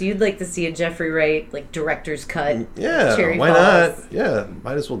movies? So you'd like to see a Jeffrey Wright director's cut? Yeah, Cherry why Falls. not? Yeah,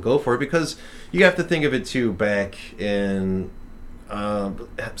 might as well go for it because you have to think of it too. Back in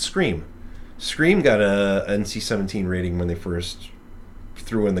Scream, Scream got a NC-17 rating when they first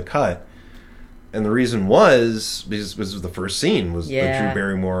threw in the cut. And the reason was because the first scene was the Drew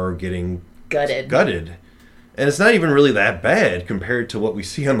Barrymore getting gutted. And it's not even really that bad compared to what we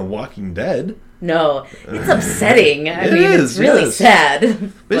see on The Walking Dead. No, it's upsetting. It's really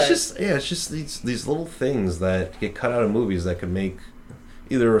sad. But it's just these little things that get cut out of movies that can make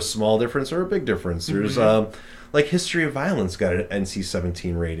either a small difference or a big difference. There's like History of Violence got an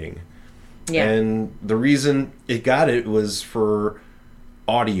NC-17 rating. Yeah. And the reason it got it was for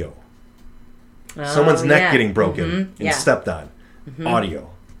audio. Someone's neck getting broken and stepped on. Audio.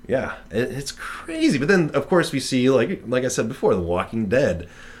 Yeah. It's crazy. But then, of course, we see, like I said before, The Walking Dead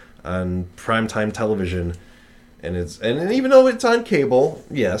on primetime television. And even though it's on cable,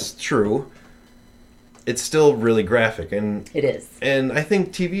 yes, true, it's still really graphic. And it is. And I think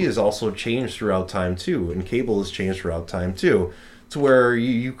TV has also changed throughout time, too. And cable has changed throughout time, too. To where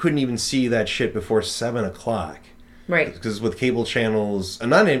you couldn't even see that shit before 7 o'clock. Right. Because with cable channels,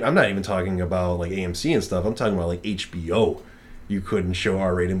 and I'm not even talking about like AMC and stuff. I'm talking about like HBO. You couldn't show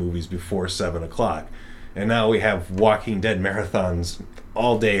R-rated movies before 7 o'clock, and now we have Walking Dead marathons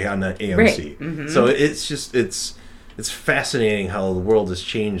all day on the AMC. Right. So it's just it's fascinating how the world has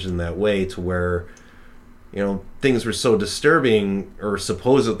changed in that way to where, you know, things were so disturbing or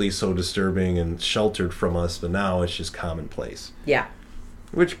supposedly so disturbing and sheltered from us, but now it's just commonplace. Yeah.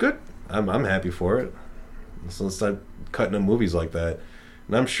 Which good. I'm happy for it. So let's start cutting in movies like that.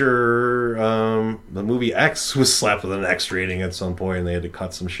 And I'm sure the movie X was slapped with an X rating at some point, and they had to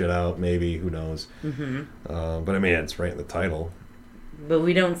cut some shit out, maybe. Who knows? But I mean, it's right in the title. But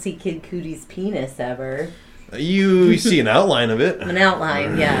we don't see Kid Cootie's penis ever. You see an outline of it. An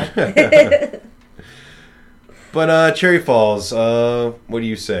outline, yeah. But Cherry Falls, what do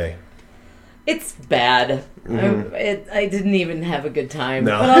you say? It's bad. I didn't even have a good time.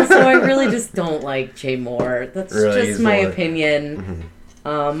 No. But also, I really just don't like Jay Moore. That's really, just my opinion.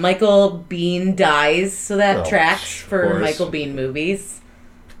 Michael Biehn dies, so that tracks for Michael Biehn movies.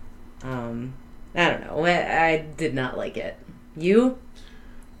 I don't know. I did not like it. You?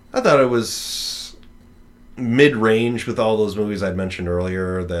 I thought it was mid-range with all those movies I'd mentioned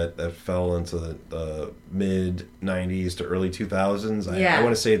earlier that fell into the mid-90s to early 2000s. I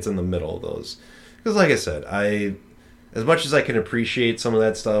want to say it's in the middle of those. Because like I said, as much as I can appreciate some of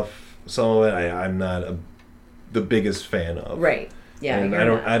that stuff, some of it I'm not the biggest fan of. Right. Yeah. And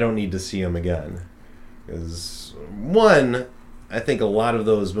I don't need to see them again. Because one, I think a lot of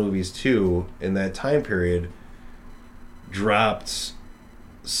those movies too in that time period dropped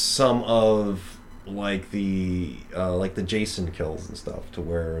some of like the Jason kills and stuff to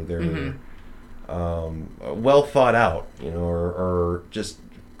where they're well thought out, you know, or just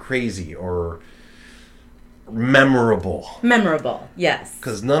crazy or memorable. Memorable, yes.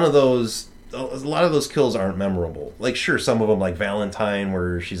 Because a lot of those kills aren't memorable. Like, sure, some of them, like Valentine,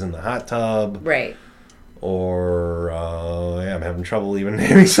 where she's in the hot tub. Right. Or, I'm having trouble even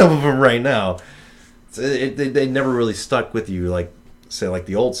naming some of them right now. They never really stuck with you, like, say, like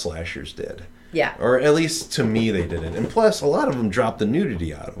the old slashers did. Yeah. Or at least to me they didn't. And plus, a lot of them dropped the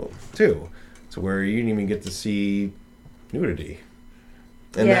nudity out of them, too. To where you didn't even get to see nudity.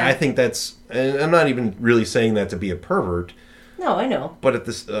 And I think that's... And I'm not even really saying that to be a pervert. No, I know. But at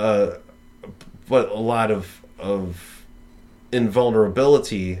this... but a lot of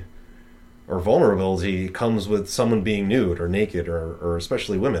invulnerability or vulnerability comes with someone being nude or naked or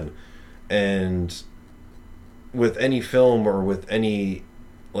especially women. And with any film or with any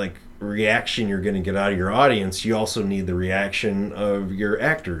like reaction you're going to get out of your audience, you also need the reaction of your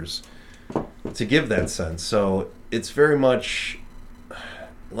actors to give that sense. So it's very much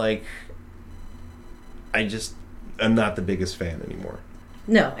like I'm not the biggest fan anymore.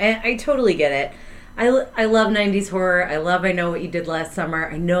 No, I totally get it. I love 90s horror. I Know What You Did Last Summer.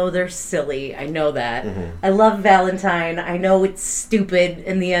 I know they're silly. I know that. I love Valentine. I know it's stupid.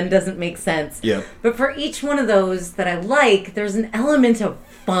 In the end, doesn't make sense. Yep. But for each one of those that I like, there's an element of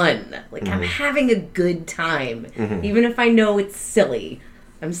fun. Like, I'm having a good time. Even if I know it's silly,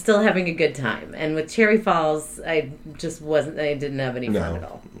 I'm still having a good time. And with Cherry Falls, I didn't have any fun at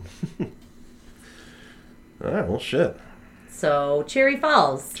all. All right, well, shit. So, Cherry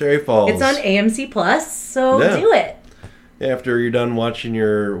Falls. Cherry Falls. It's on AMC Plus, so do it. After you're done watching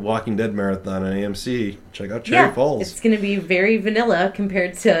your Walking Dead marathon on AMC, check out Cherry Falls. It's going to be very vanilla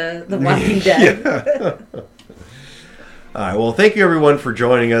compared to The Walking Dead. All right, well, thank you everyone for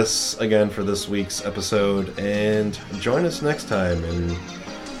joining us again for this week's episode, and join us next time, and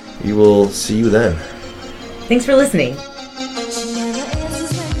we will see you then. Thanks for listening.